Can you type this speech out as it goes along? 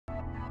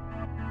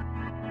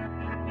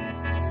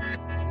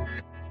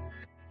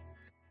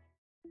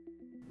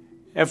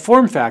At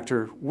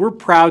FormFactor, we're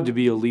proud to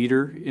be a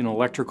leader in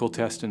electrical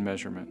test and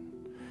measurement.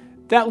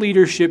 That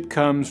leadership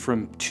comes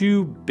from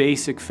two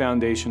basic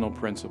foundational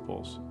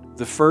principles.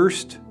 The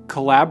first,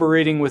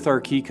 collaborating with our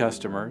key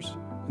customers,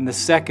 and the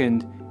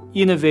second,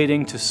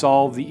 innovating to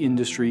solve the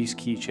industry's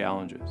key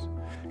challenges.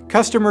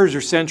 Customers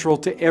are central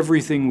to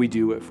everything we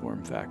do at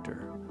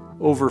FormFactor.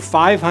 Over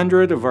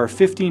 500 of our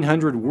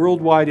 1,500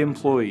 worldwide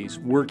employees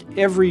work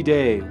every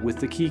day with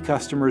the key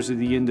customers of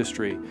the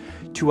industry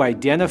to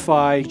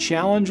identify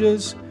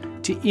challenges,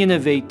 to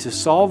innovate to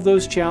solve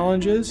those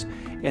challenges,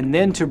 and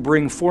then to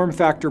bring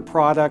FormFactor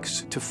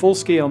products to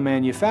full-scale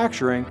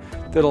manufacturing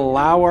that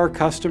allow our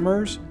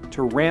customers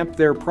to ramp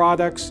their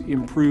products,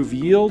 improve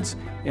yields,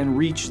 and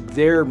reach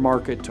their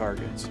market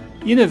targets.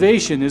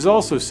 Innovation is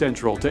also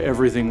central to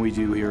everything we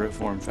do here at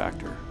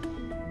FormFactor.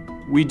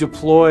 We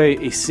deploy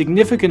a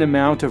significant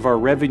amount of our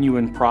revenue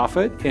and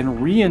profit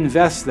and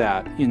reinvest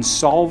that in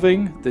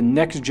solving the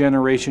next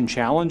generation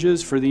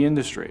challenges for the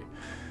industry.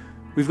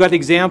 We've got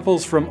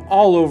examples from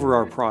all over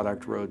our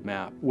product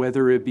roadmap,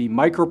 whether it be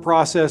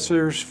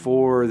microprocessors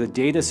for the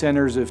data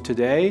centers of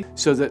today,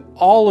 so that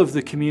all of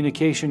the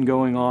communication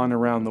going on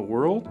around the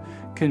world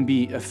can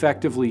be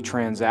effectively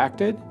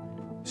transacted,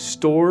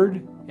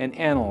 stored, and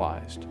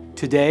analyzed.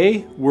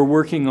 Today, we're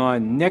working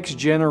on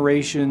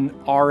next-generation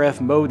RF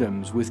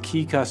modems with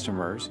key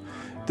customers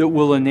that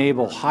will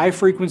enable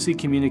high-frequency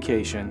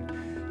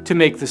communication to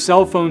make the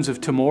cell phones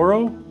of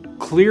tomorrow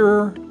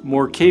clearer,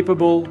 more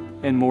capable,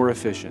 and more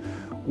efficient.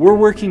 We're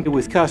working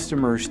with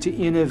customers to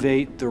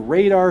innovate the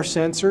radar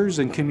sensors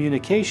and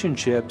communication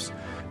chips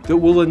that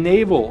will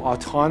enable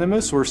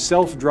autonomous or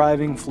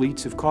self-driving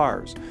fleets of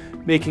cars,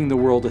 making the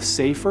world a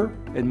safer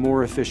and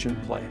more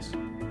efficient place.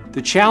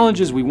 The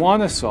challenges we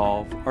want to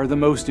solve are the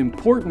most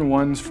important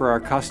ones for our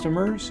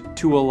customers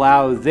to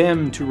allow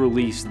them to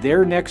release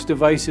their next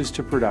devices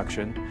to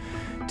production,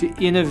 to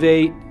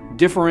innovate,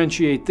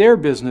 differentiate their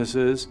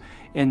businesses,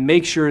 and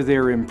make sure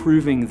they're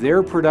improving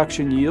their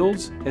production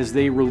yields as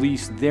they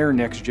release their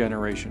next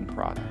generation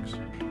products.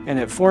 And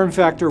at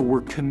FormFactor,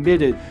 we're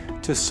committed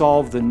to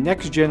solve the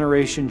next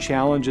generation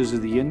challenges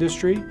of the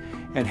industry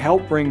and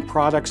help bring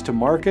products to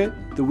market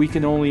that we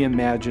can only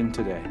imagine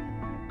today.